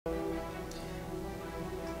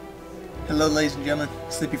Hello ladies and gentlemen,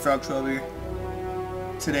 leappyfrog12 here.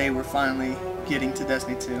 Today we're finally getting to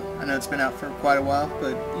Destiny 2. I know it's been out for quite a while,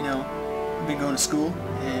 but you know, I've been going to school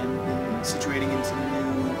and been situating into the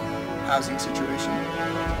new housing situation.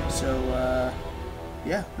 So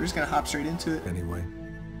yeah, we're just gonna hop straight into it. Anyway,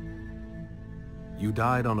 you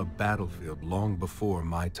died on a battlefield long before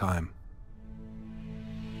my time.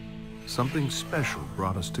 Something special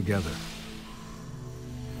brought us together.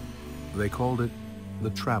 They called it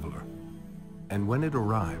the Traveler. And when it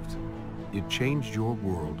arrived, it changed your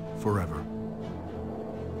world forever.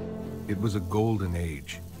 It was a golden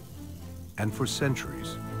age, and for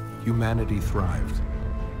centuries, humanity thrived.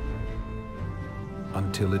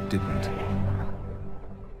 Until it didn't.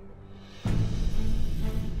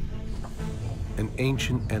 An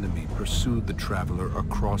ancient enemy pursued the Traveler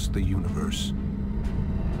across the universe.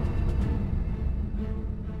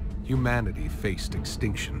 Humanity faced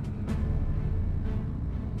extinction.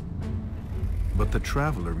 But the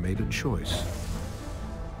Traveler made a choice.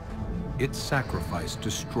 Its sacrifice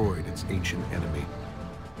destroyed its ancient enemy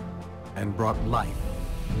and brought life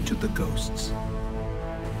to the ghosts.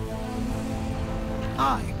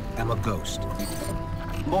 I am a ghost.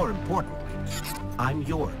 More importantly, I'm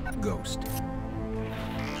your ghost.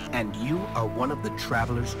 And you are one of the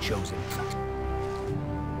Traveler's chosen.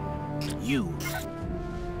 You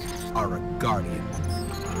are a guardian.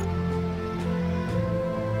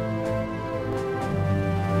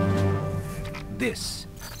 This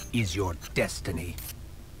is your destiny.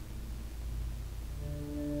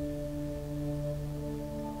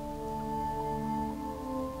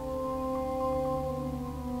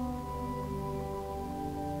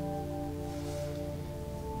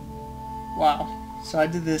 Wow. So I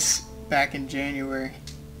did this back in January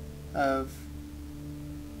of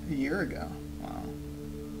a year ago. Wow.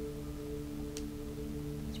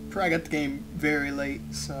 I got the game very late,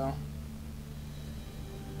 so...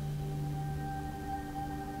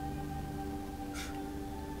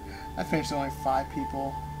 I finished only 5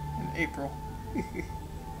 people in April.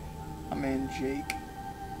 My man Jake.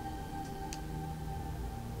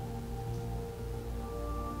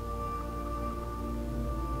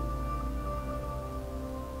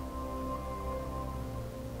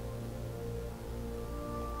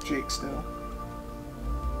 Jake still.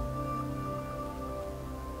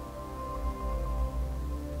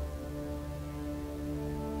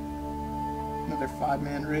 Another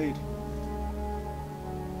 5-man raid.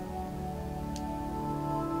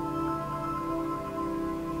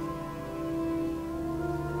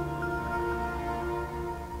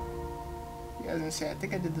 I was gonna say, I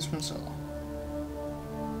think I did this one solo.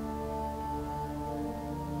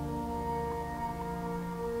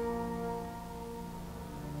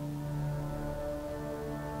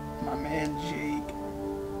 My man Jake.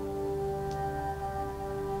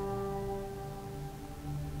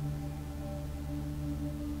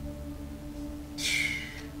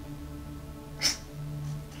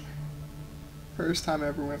 First time I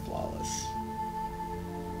ever went flawless.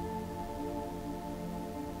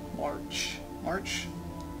 March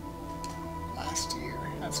last year.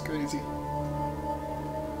 That's crazy.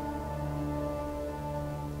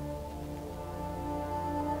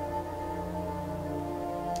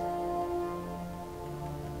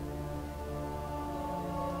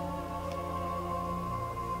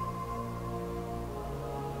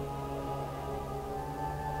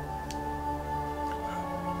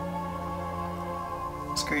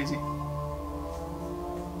 It's crazy.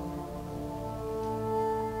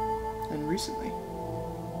 And recently.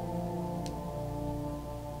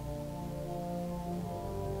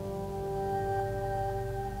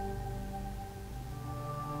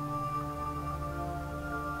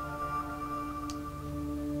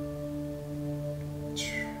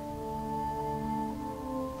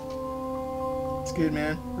 It's good,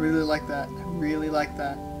 man. I really like that. I really like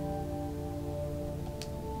that.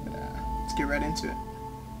 But, let's get right into it.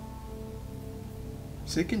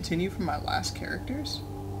 Does it continue from my last characters?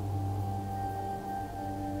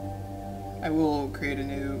 I will create a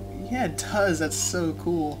new... Yeah, it does. That's so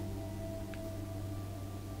cool.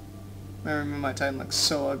 I remember my Titan looks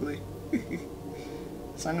so ugly.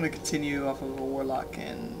 So I'm going to continue off of a Warlock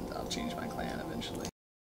and I'll change my clan eventually.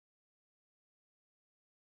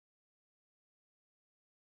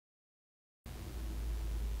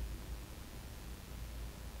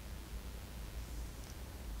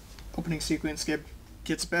 Opening sequence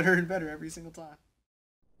gets better and better every single time.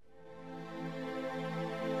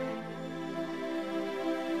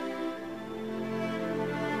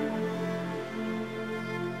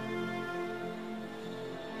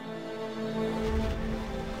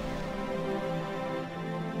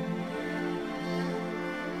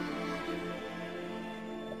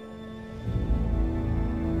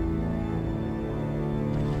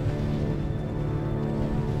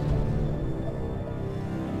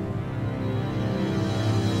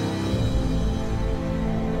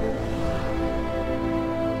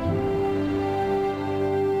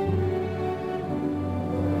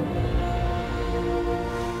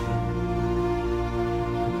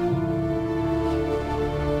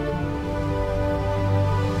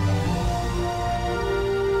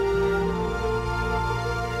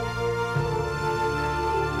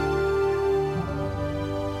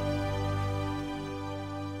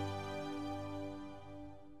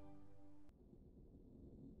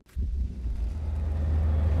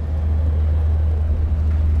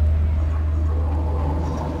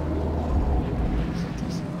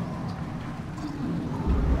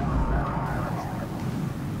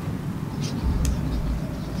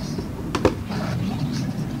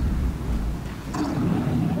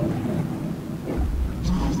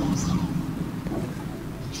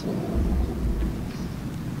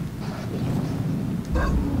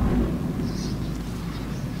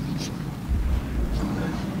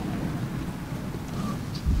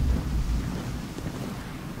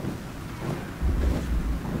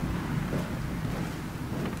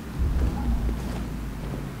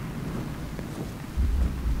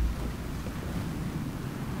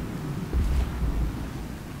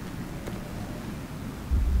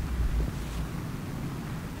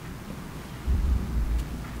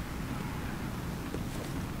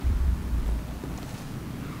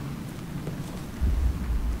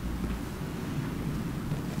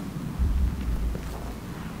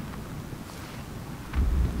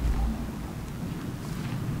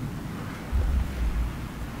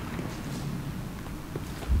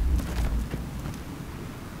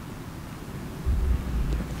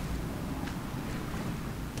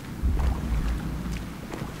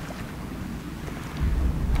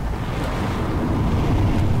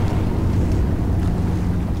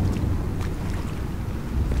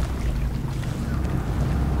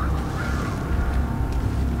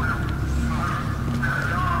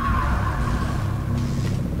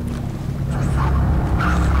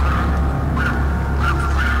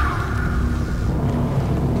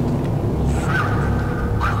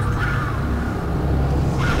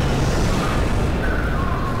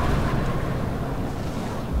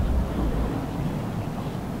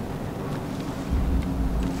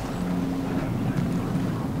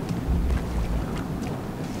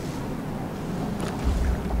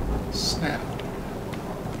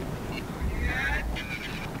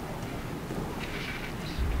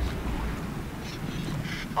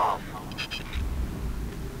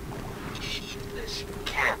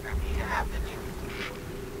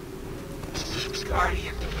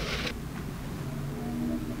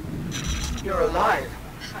 You're alive.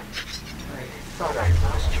 I thought I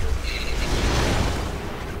lost you.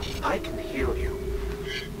 I can heal you,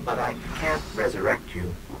 but I can't resurrect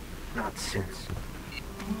you. Not since.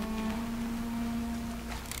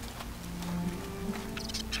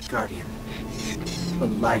 Guardian, the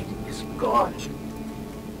light is gone.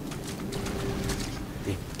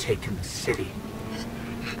 They've taken the city,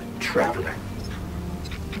 the Traveler,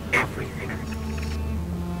 everything.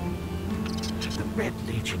 The Red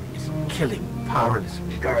Legion is killing powerless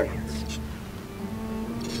Guardians.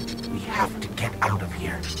 We have to get out of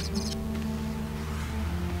here.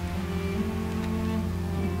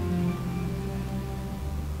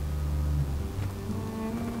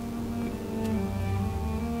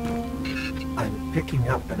 I'm picking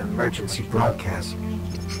up an emergency broadcast.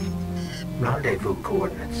 Rendezvous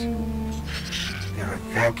coordinates. They're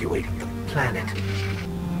evacuating the planet.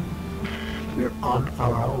 We're on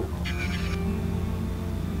our own.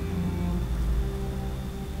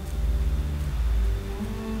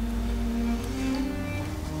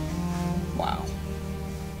 Wow.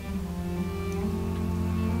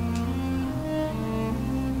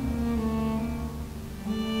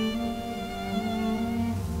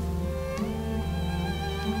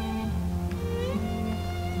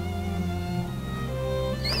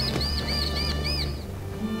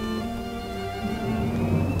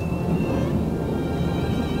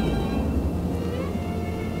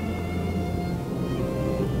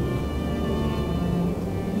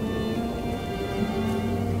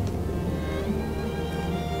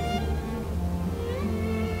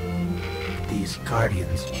 These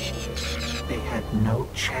Guardians, they had no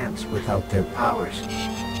chance without their powers.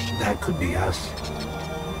 That could be us.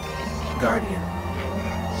 Guardian,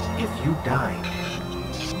 if you die,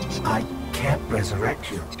 I can't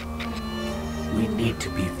resurrect you. We need to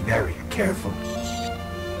be very careful.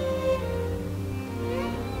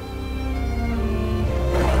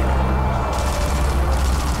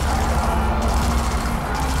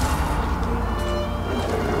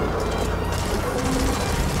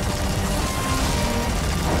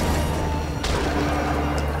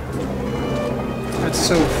 That's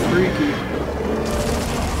so freaky.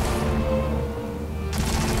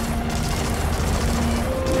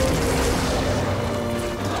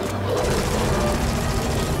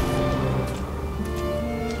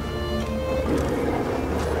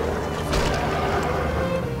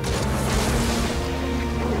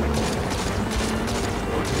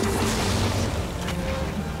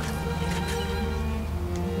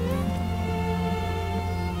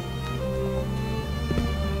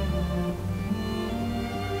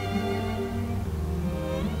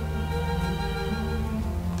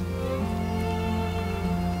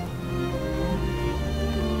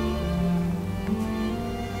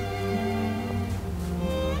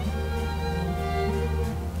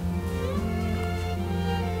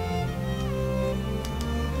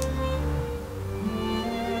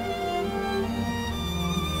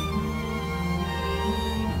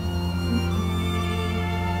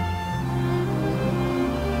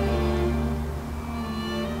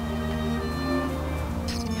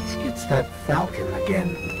 It's that Falcon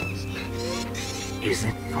again. Is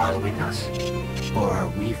it following us? Or are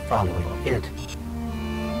we following it?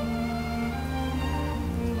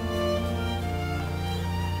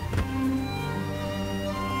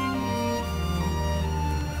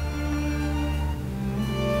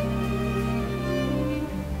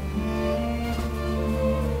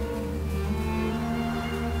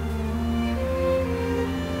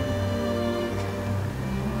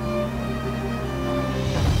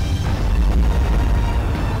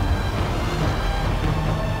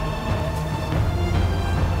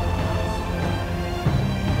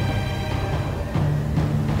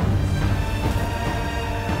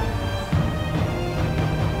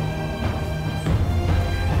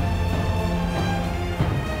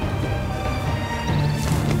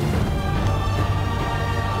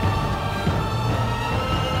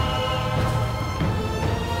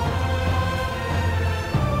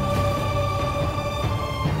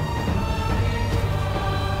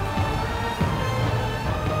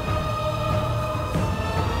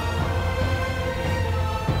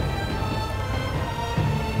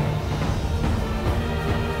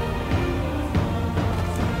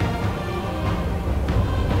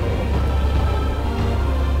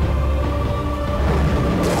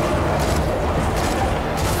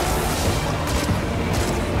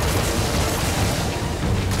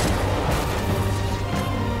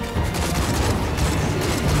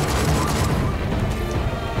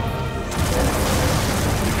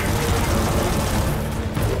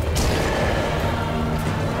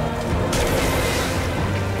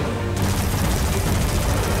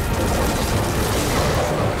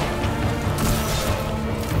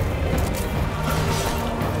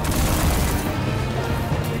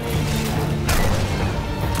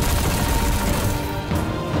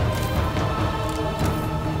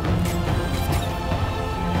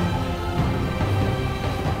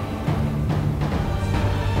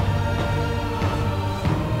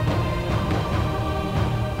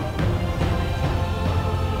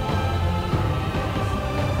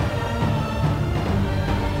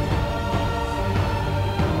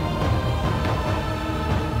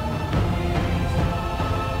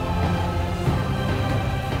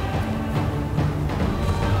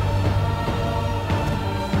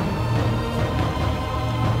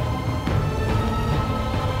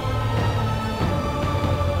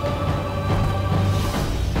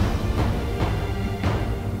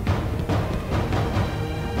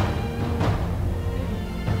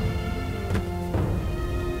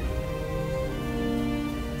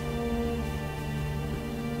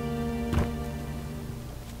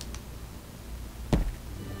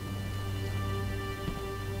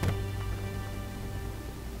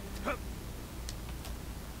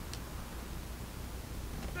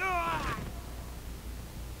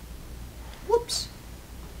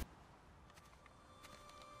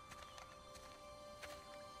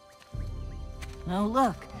 Oh,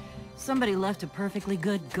 look. Somebody left a perfectly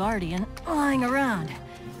good Guardian lying around.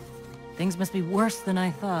 Things must be worse than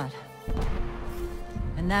I thought.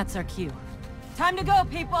 And that's our cue. Time to go,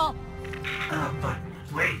 people! But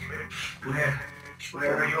wait.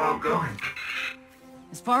 Where are you all going?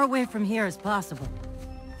 As far away from here as possible.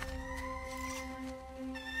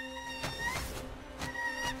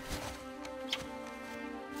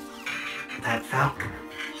 That Falcon,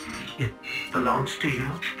 it belongs to you?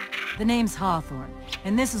 The name's Hawthorne,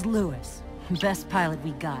 and this is Lewis. Best pilot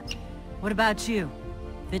we got. What about you?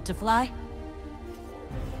 Fit to fly?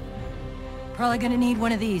 Probably gonna need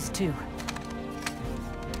one of these, too.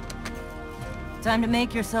 Time to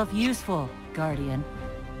make yourself useful, Guardian.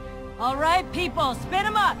 All right, people, spin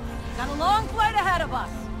 'em up! Got a long flight ahead of us!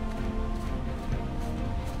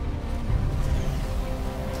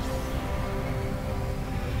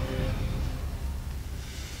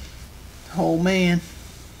 Oh man.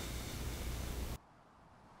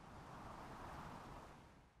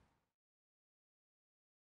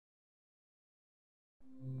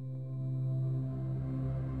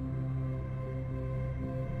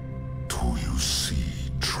 Do you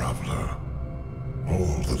see, traveler,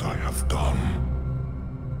 all that I have done?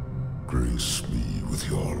 Grace me with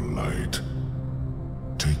your light.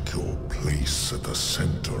 Take your place at the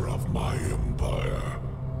center of my empire.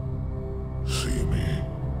 See me,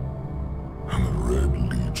 and the Red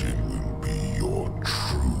Legion will be your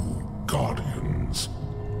true guardians.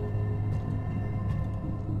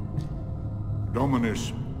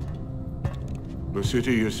 Dominus, the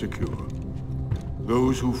city is secure.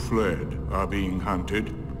 Those who fled are being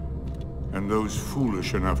hunted, and those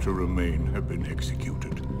foolish enough to remain have been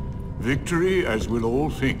executed. Victory, as with all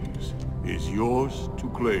things, is yours to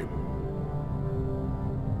claim.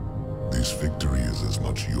 This victory is as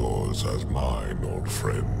much yours as mine, old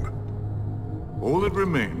friend. All that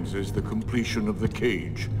remains is the completion of the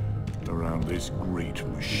cage around this great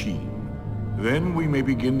machine. Then we may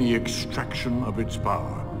begin the extraction of its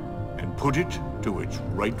power and put it to its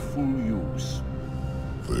rightful use.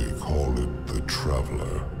 They call it the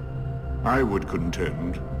Traveler. I would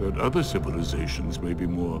contend that other civilizations may be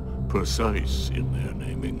more precise in their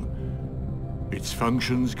naming. Its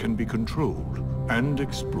functions can be controlled and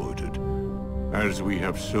exploited, as we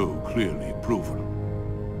have so clearly proven.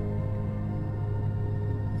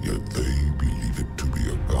 Yet they believe it to be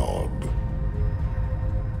a god.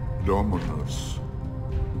 Dominus.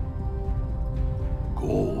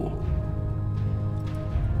 Gaul.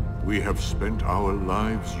 We have spent our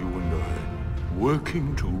lives, you and I,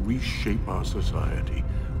 working to reshape our society,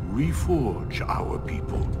 reforge our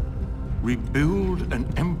people, rebuild an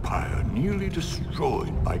empire nearly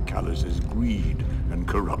destroyed by Callus's greed and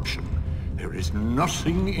corruption. There is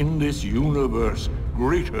nothing in this universe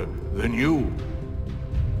greater than you.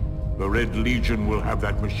 The Red Legion will have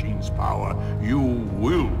that machine's power. You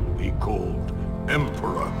will be called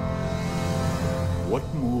Emperor. What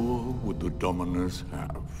more would the Dominus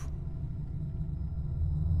have?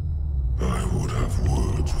 I would have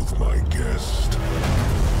words with my guest.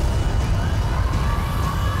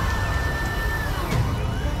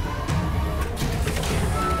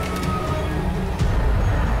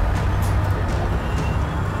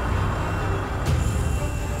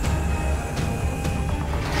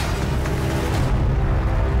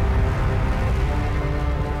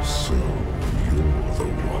 So, you're the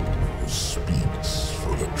one who speaks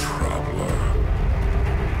for the Traveler.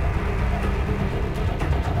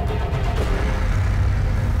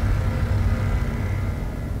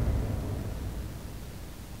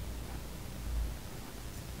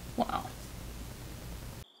 Wow.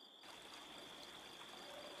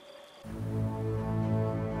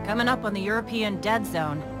 Coming up on the European Dead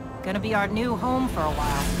Zone. Gonna be our new home for a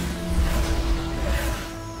while.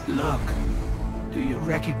 Look, do you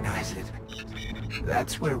recognize it?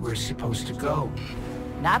 That's where we're supposed to go.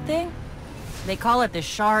 That thing? They call it the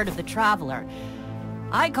Shard of the Traveler.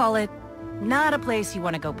 I call it not a place you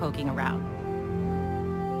want to go poking around.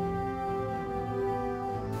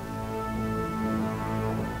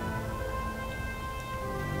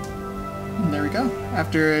 And there we go.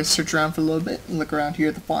 After I search around for a little bit and look around here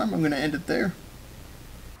at the farm, I'm going to end it there.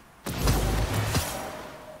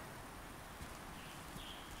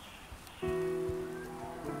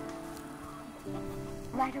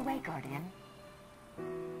 Right away, Guardian.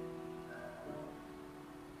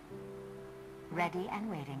 Ready and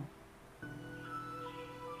waiting.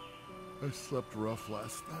 I slept rough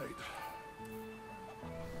last night.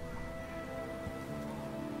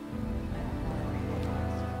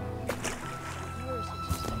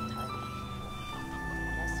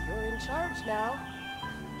 Guess you're in charge now.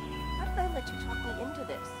 How did I let you talk me into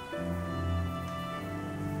this?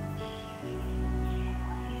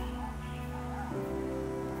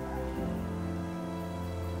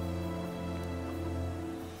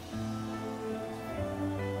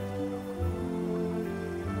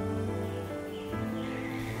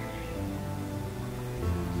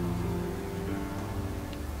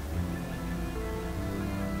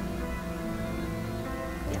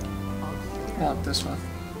 I want this one.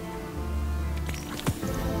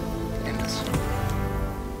 And this one.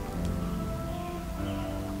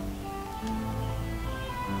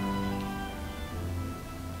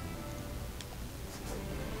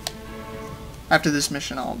 After this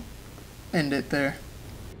mission, I'll end it there.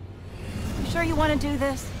 You sure you want to do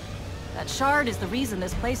this? That shard is the reason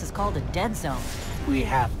this place is called a dead zone. We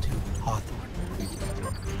have to, Hawthorne.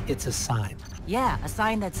 It's a sign. Yeah, a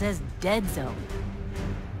sign that says dead zone.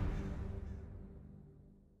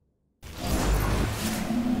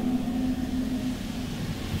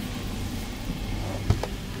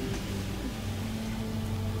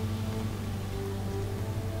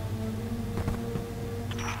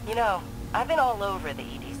 You know, I've been all over the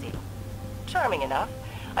EDZ. Charming enough.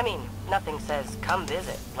 I mean, nothing says come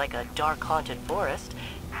visit, like a dark haunted forest.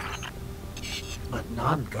 But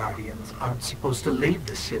non-Guardians aren't supposed to leave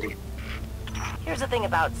the city. Here's the thing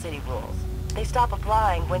about city rules. They stop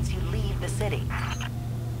applying once you leave the city.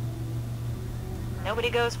 Nobody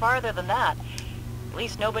goes farther than that. At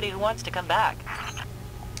least nobody who wants to come back.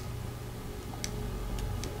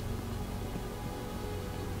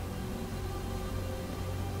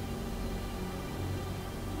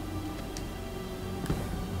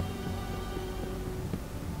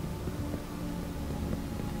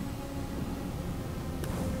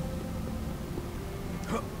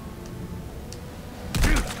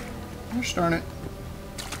 Gosh darn it.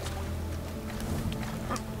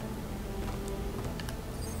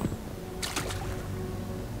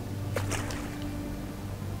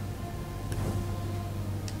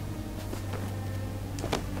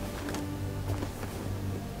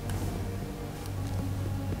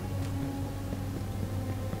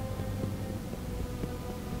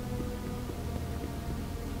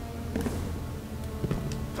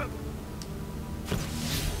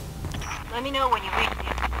 Let me know when you reach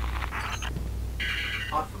the...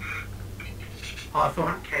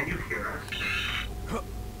 Hawthorne, can you hear us?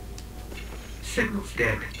 Signal's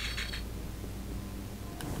dead.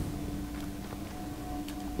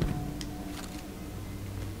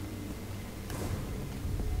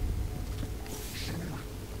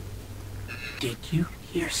 Did you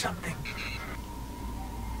hear something?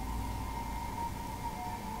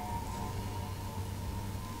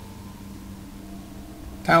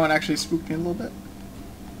 That one actually spooked me a little bit.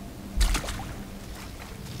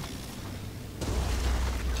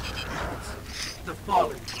 The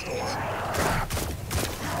fallen.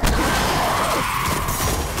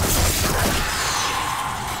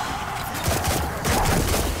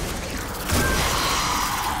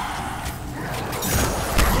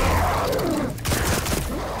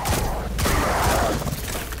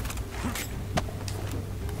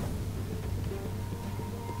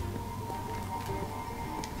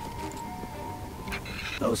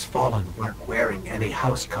 Those fallen weren't wearing any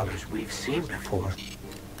house colors we've seen before.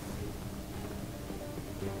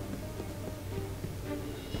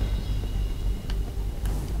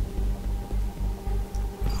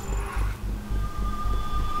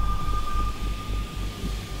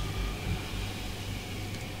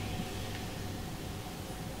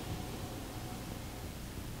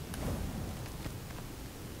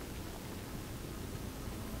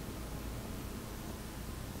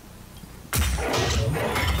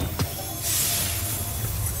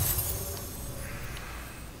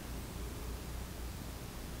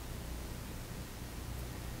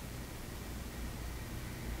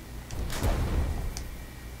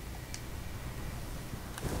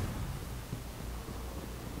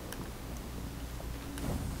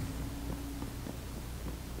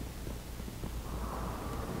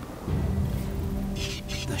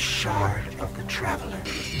 The shard of the Traveler.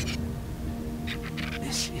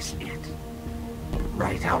 This is it.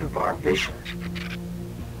 Right out of our vision.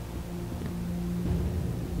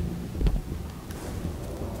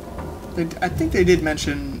 I think they did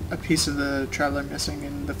mention a piece of the Traveler missing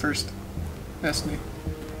in the first Destiny.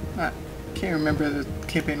 I can't remember, the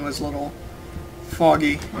campaign was a little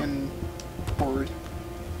foggy and horrid.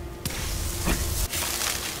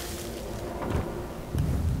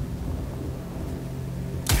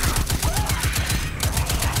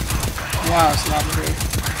 Wow, it's lava here.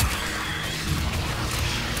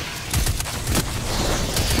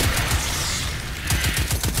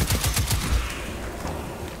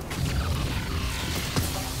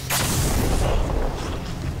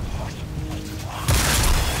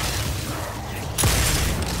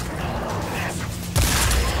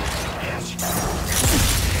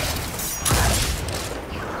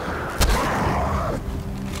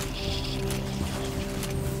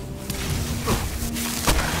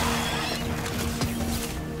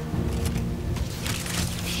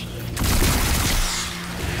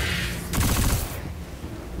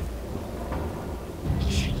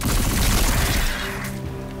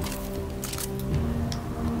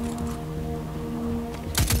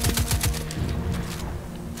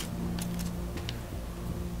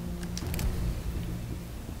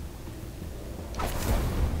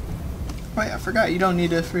 forgot you don't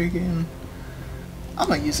need to freaking... I'm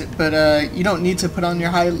gonna use it, but you don't need to put on your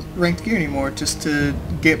high-ranked gear anymore just to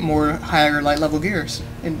get more higher light-level gears.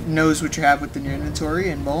 It knows what you have within your inventory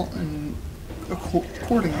and vault, and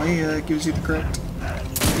accordingly gives you the correct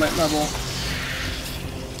light-level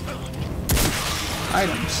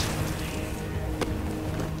items.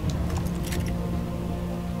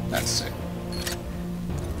 That's sick.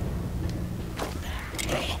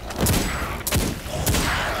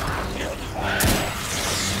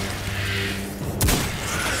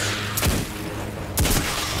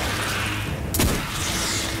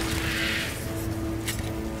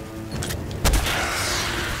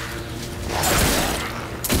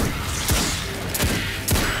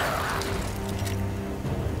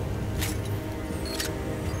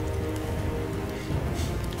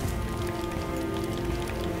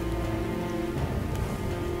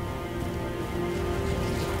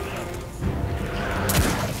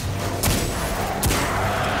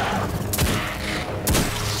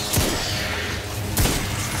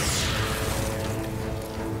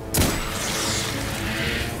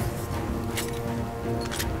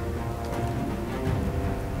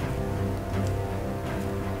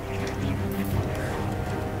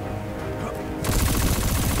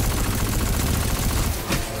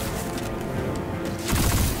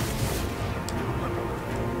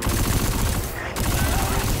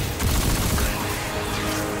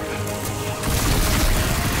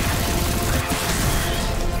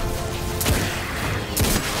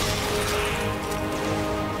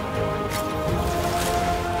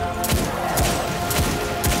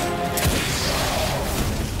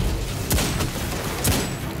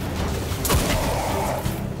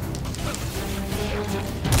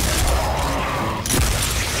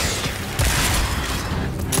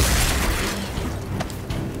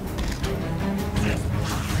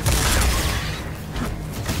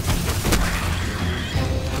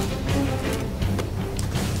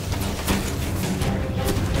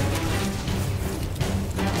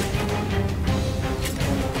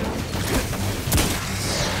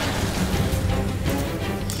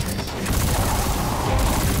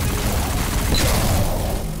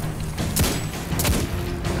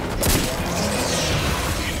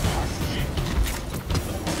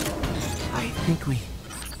 I think we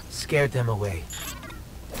scared them away.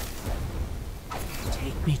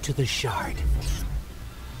 Take me to the shard.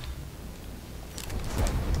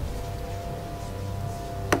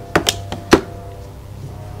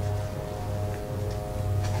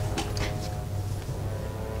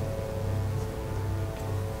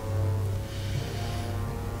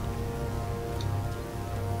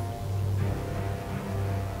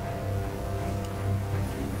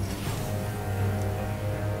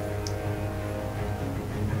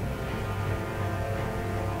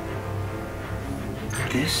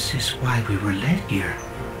 This is why we were led here.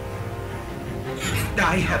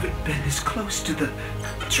 I haven't been this close to the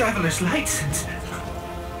Traveler's Light since...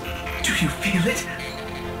 Do you feel it?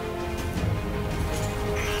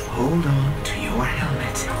 Hold on to your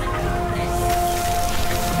helmet.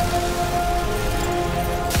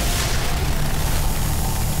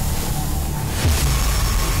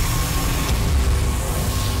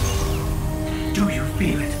 Do you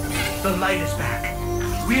feel it? The light is back.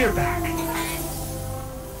 We're back.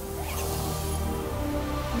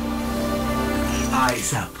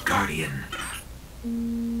 Eyes up, Guardian.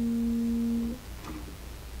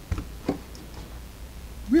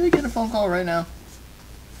 Really getting a phone call right now?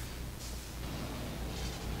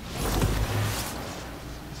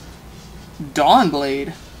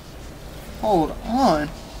 Dawnblade? Hold on.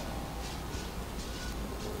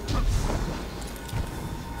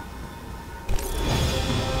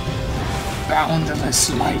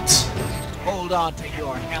 Boundless light. Hold on to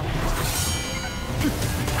your helmet.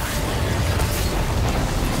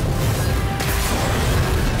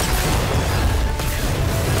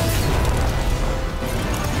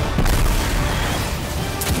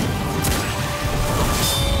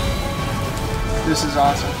 This is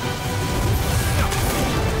awesome.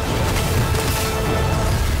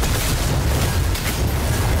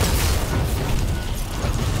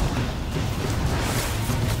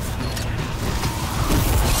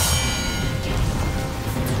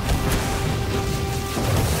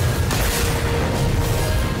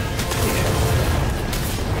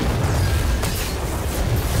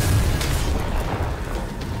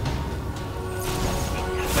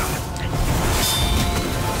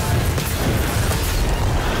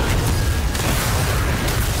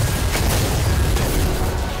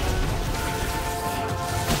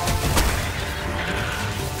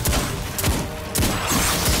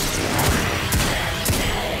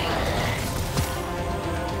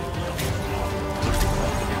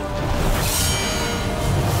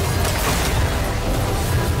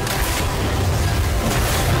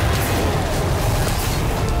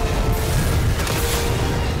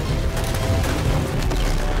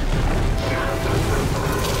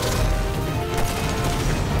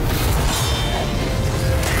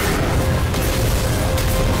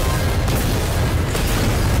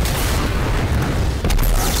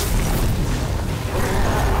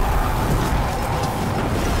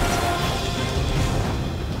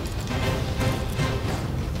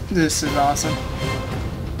 This is awesome.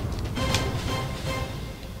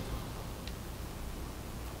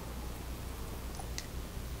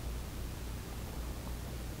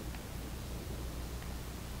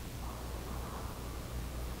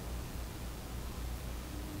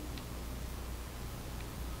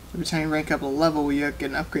 Every time you rank up a level, you get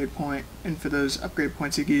an upgrade point, and for those upgrade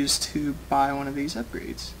points you can use to buy one of these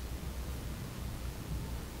upgrades.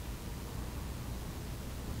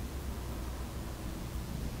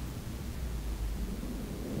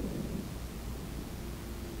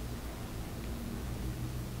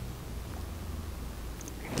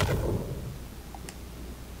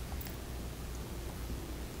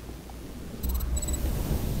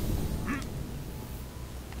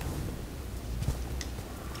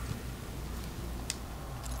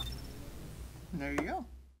 And there you go.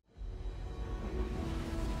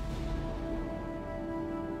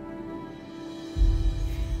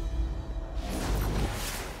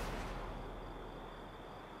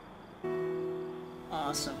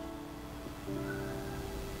 Awesome.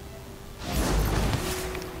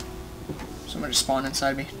 Someone just spawned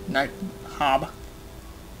inside me. Night hob.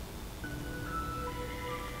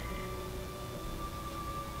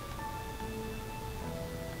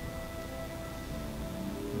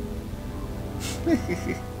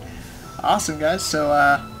 Awesome, guys. So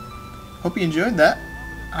hope you enjoyed that.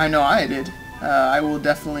 I know I did. I will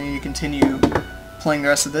definitely continue playing the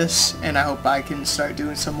rest of this, and I hope I can start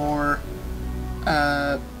doing some more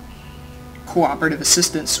cooperative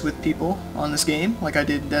assistance with people on this game like I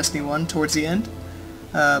did in Destiny 1 towards the end.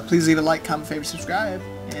 Please leave a like, comment, favorite, subscribe,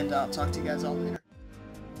 and I'll talk to you guys all later.